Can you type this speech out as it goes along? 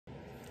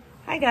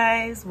Hi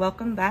guys,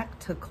 welcome back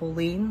to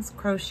Colleen's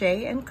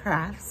Crochet and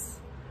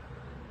Crafts.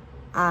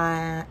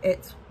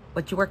 It's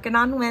What You Working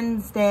on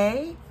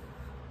Wednesday,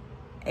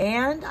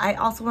 and I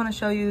also want to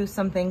show you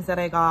some things that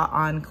I got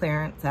on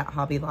clearance at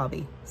Hobby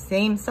Lobby.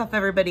 Same stuff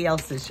everybody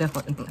else is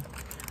showing.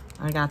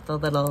 I got the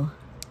little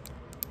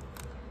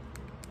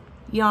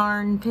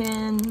yarn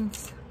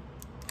pins,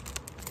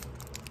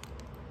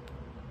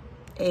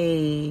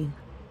 a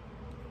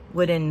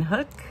wooden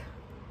hook.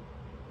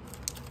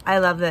 I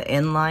love the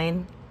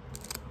inline.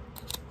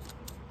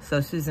 So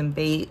Susan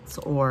Bates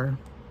or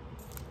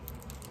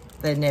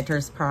the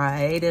Knitter's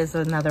Pride is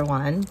another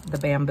one, the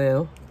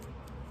bamboo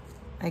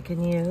I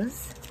can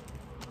use.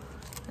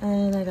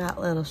 And I got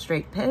little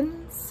straight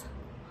pins.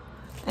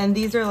 And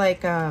these are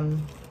like, I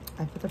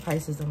put the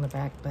prices on the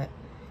back, but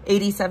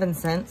 87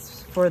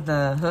 cents for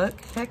the hook.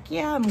 Heck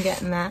yeah, I'm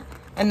getting that.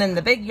 And then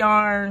the big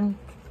yarn.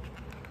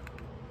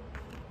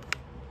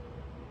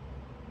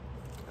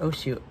 Oh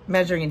shoot,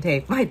 measuring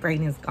tape. My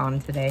brain is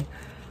gone today.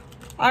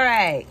 All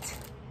right.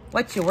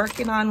 What you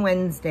working on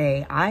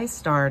Wednesday? I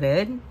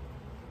started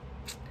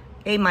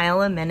a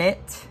mile a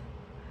minute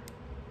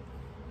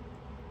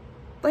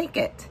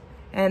blanket,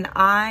 and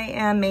I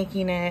am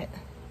making it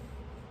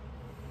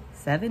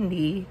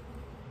 70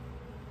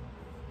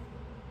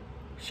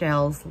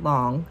 shells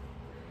long,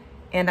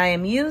 and I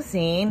am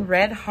using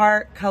Red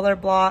Heart color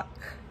block.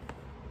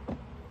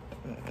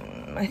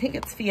 I think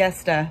it's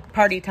Fiesta,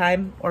 Party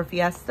Time or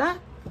Fiesta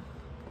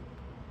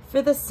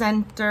for the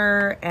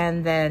center,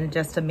 and then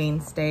just a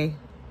mainstay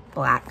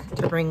black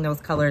to bring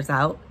those colors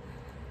out.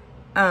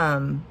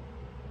 I'm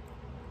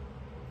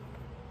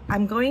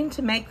going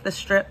to make the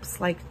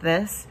strips like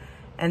this,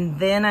 and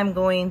then I'm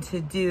going to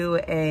do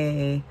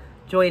a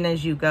join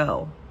as you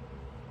go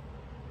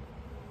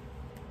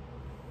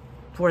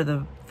for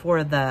the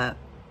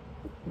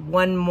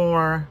one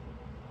more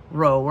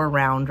row or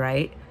round,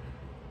 right?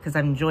 Because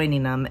I'm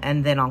joining them,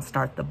 and then I'll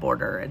start the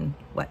border and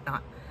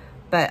whatnot.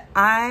 But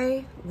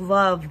I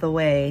love the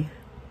way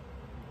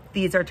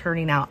these are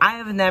turning out. I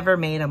have never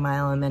made a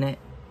mile a minute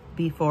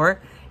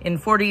before in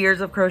 40 years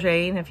of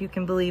crocheting, if you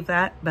can believe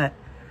that. But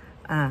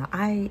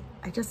I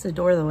just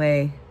adore the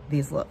way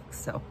these look.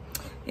 So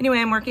anyway,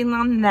 I'm working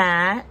on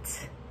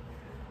that.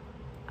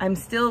 I'm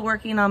still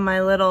working on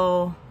my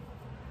little,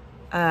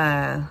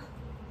 I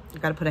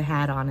gotta put a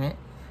hat on it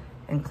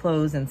and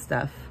clothes and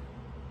stuff.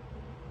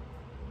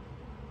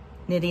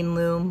 Knitting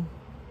loom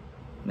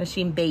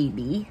machine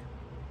baby.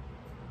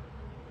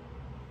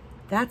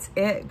 That's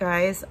it,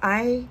 guys.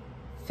 I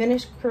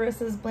finished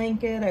Carissa's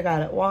blanket. I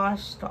got it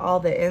washed. All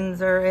the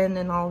ends are in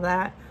and all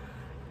that.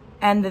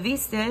 And the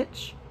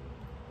V-stitch,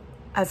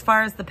 as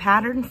far as the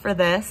pattern for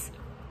this,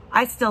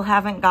 I still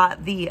haven't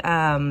got the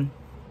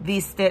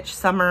V-stitch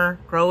summer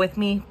Grow With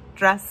Me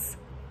dress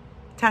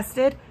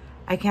tested.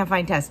 I can't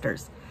find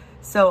testers.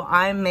 So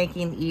I'm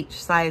making each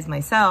size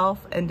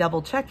myself and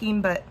double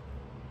checking, but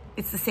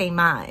it's the same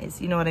eyes.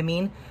 You know what I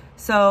mean?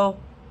 So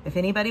if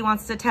anybody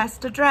wants to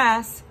test a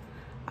dress,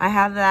 I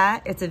have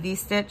that. It's a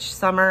V-stitch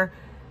summer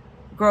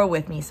Grow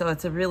With Me. So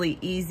it's a really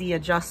easy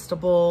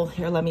adjustable.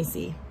 Here, let me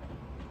see.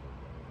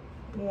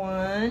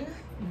 One,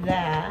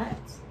 that.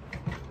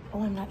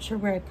 Oh, I'm not sure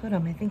where I put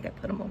them. I think I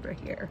put them over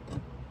here.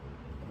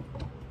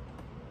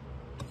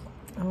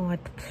 Oh,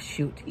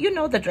 shoot. You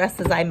know the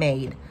dresses I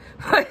made.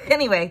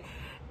 Anyway,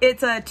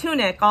 it's a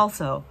tunic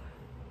also.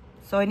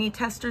 So I need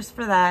testers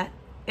for that.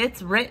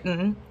 It's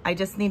written. I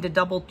just need to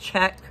double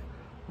check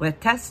with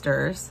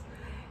testers.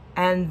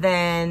 And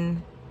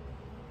then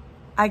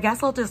I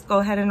guess I'll just go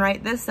ahead and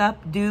write this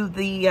up, do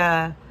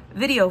the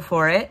video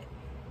for it,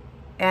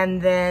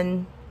 and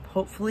then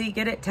hopefully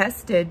get it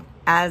tested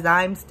as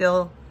I'm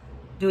still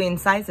doing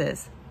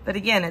sizes. But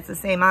again, it's the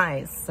same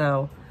eyes,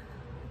 so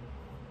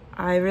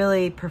I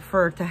really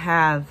prefer to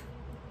have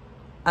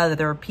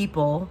other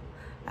people,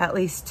 at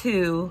least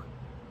 2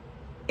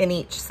 in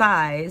each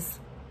size,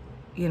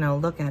 you know,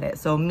 look at it.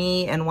 So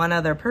me and one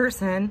other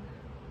person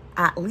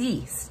at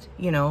least,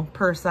 you know,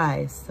 per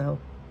size. So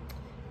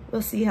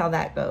we'll see how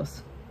that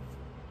goes.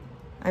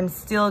 I'm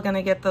still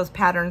gonna get those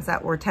patterns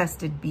that were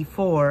tested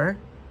before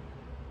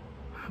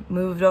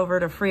moved over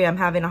to free. I'm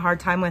having a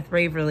hard time with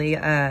Waverly.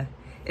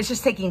 It's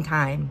just taking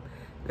time.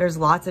 There's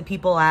lots of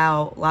people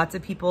out, lots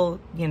of people,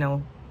 you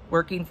know,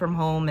 working from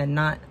home and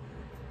not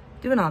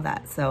doing all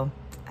that. So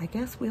I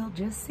guess we'll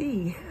just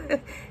see.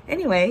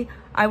 Anyway,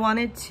 I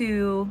wanted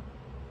to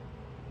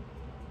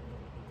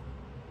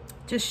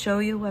just show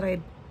you what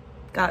I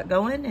got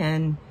going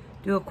and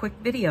do a quick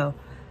video.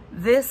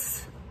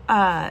 This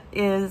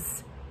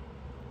is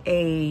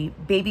a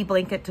baby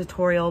blanket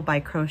tutorial by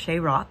Crochet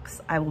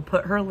Rocks. I will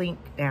put her link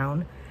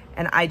down,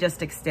 and I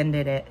just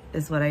extended it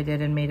is what I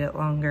did and made it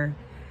longer.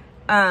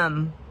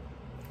 And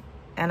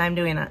I'm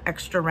doing an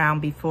extra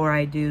round before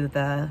I do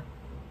the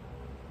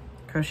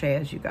crochet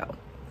as you go.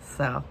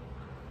 So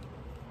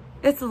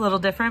it's a little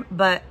different,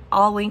 but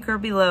I'll link her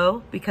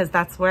below because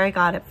that's where I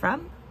got it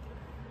from.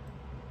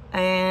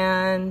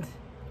 And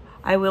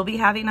I will be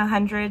having a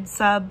 100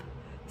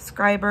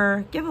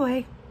 subscriber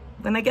giveaway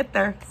when I get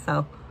there.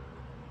 So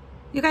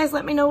You guys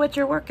let me know what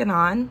you're working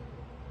on.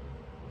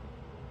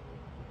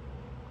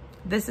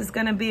 This is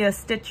gonna be a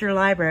Stitch Your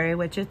Library,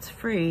 which it's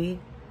free.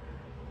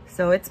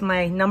 So it's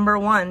my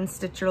 #1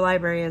 Stitch Your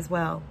Library as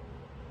well.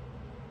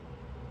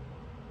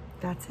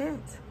 That's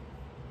it.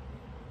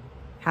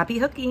 Happy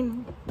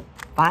hooking.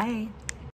 Bye.